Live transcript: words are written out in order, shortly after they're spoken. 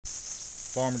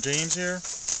Farmer James here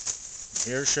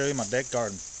to show you my deck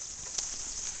garden.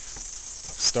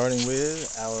 Starting with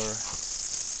our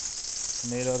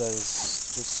tomato that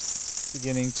is just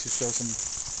beginning to show some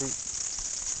fruit.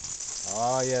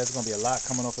 Oh yeah, there's going to be a lot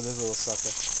coming off of this little sucker.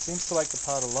 Seems to like the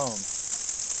pot alone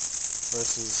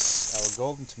versus our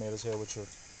golden tomatoes here, which are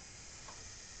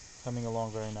coming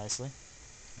along very nicely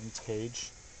in its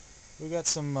cage. We got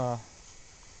some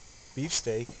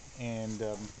beefsteak and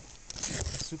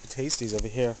super tasties over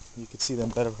here. You can see them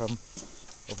better from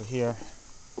over here.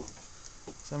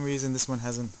 For some reason this one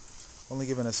hasn't only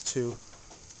given us two.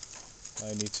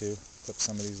 I need to clip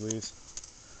some of these leaves.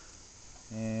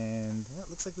 And well, it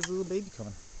looks like there's a little baby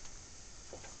coming.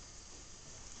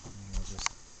 And we'll just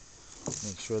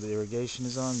make sure the irrigation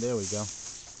is on. There we go.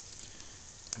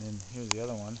 And then here's the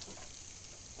other one.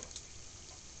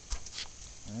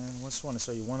 And I just want to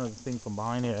show you one other thing from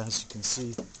behind here. As you can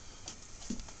see,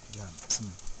 we got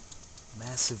some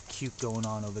massive cuke going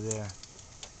on over there.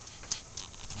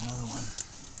 Another one.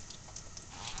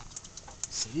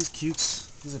 So these cukes,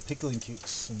 these are pickling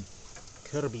cukes and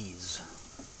Kirby's.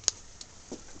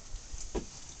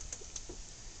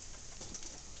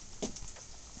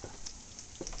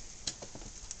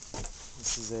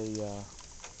 This is a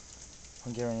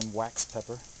Hungarian wax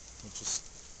pepper, which just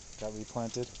got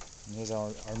replanted. And here's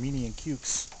our Armenian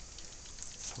cukes.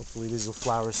 Hopefully these will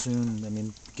flower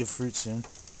soon, give fruit soon.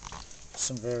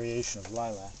 Some variation of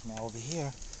lilac. Now over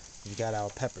here, we've got our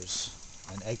peppers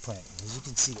and eggplant. As you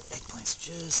can see, the eggplant's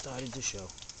just starting to show.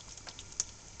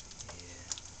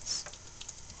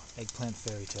 Yeah, eggplant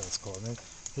fairy tale it's called.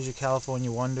 Here's your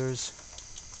California Wonders.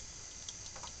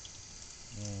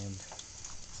 And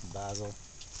some basil.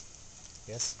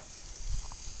 Yes?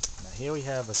 Now here we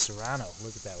have a serrano.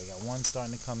 Look at that. We got one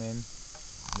starting to come in.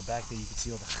 In the back there you can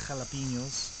see all the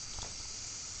jalapenos.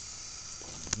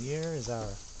 And here is our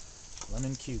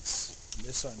lemon cukes.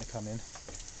 They're starting to come in.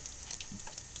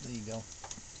 There you go.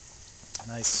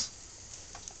 Nice.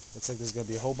 Looks like there's going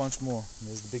to be a whole bunch more. And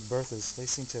there's the big Berthas. They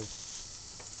seem to have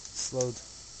slowed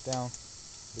down.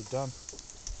 They're done.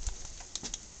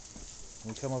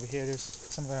 When we come over here, there's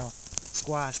some of our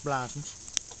squash blossoms.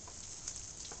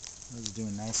 Those are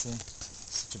doing nicely.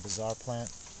 Such a bizarre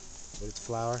plant with its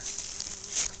flower.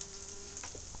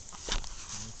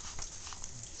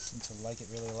 Seem to like it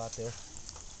really a lot there.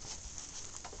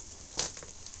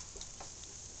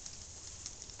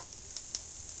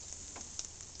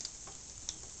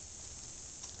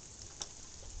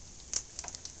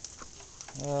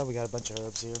 We got a bunch of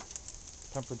herbs here.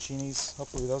 Pepperoncinis.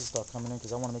 Hopefully those will start coming in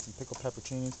because I want to make some pickled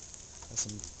pepperoncinis. Got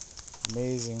some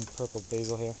amazing purple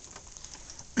basil here.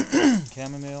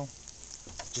 Chamomile.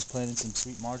 Just planting some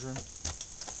sweet marjoram.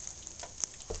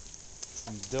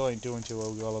 And dill ain't doing too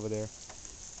well over there.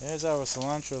 There's our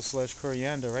cilantro slash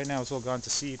coriander. Right now it's all gone to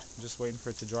seed. I'm just waiting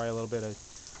for it to dry a little bit. I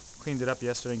cleaned it up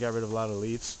yesterday and got rid of a lot of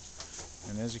leaves.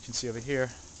 And as you can see over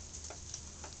here,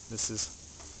 this is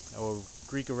our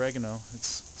Greek oregano.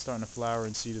 It's starting to flower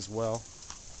and seed as well.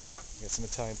 Got some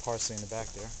Italian parsley in the back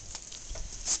there.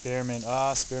 Spearmint.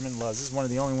 Spearmint loves. This is one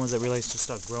of the only ones that really likes to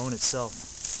start growing itself.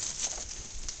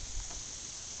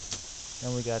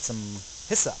 Then we got some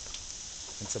hyssop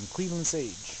and some Cleveland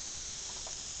sage.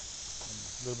 And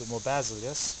a little bit more basil,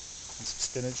 yes. And some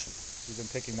spinach. We've been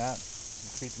picking that.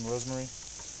 And creeping rosemary.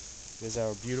 There's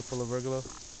our beautiful arugula.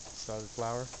 Started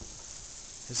flower.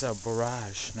 This is our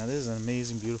borage. Now this is an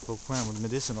amazing, beautiful plant with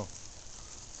medicinal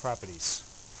properties.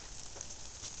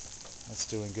 That's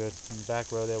doing good. In the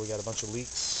back row there we got a bunch of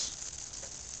leeks.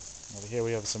 Over here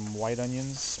we have some white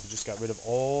onions. We just got rid of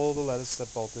all the lettuce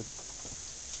that bolted.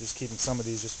 Just keeping some of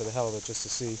these just for the hell of it, just to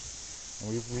see. And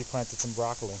we replanted some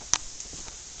broccoli.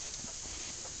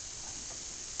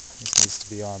 This needs to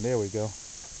be on. There we go.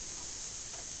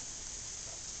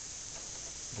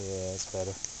 Yeah, it's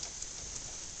better.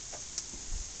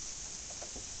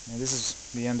 And this is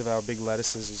the end of our big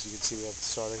lettuces. As you can see, we have the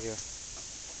starter here.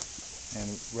 And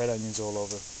red onions all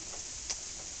over.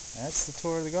 That's the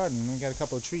tour of the garden. We got a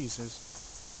couple of trees. There's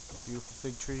a beautiful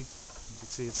fig tree. You can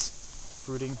see it's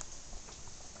fruiting.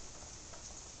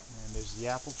 And there's the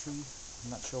apple tree.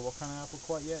 I'm not sure what kind of apple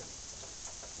quite yet.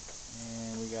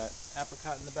 And we got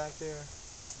apricot in the back there.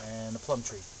 And a plum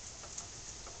tree.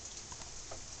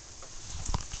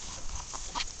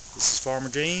 This is Farmer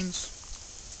James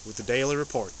with the Daily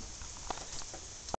Report.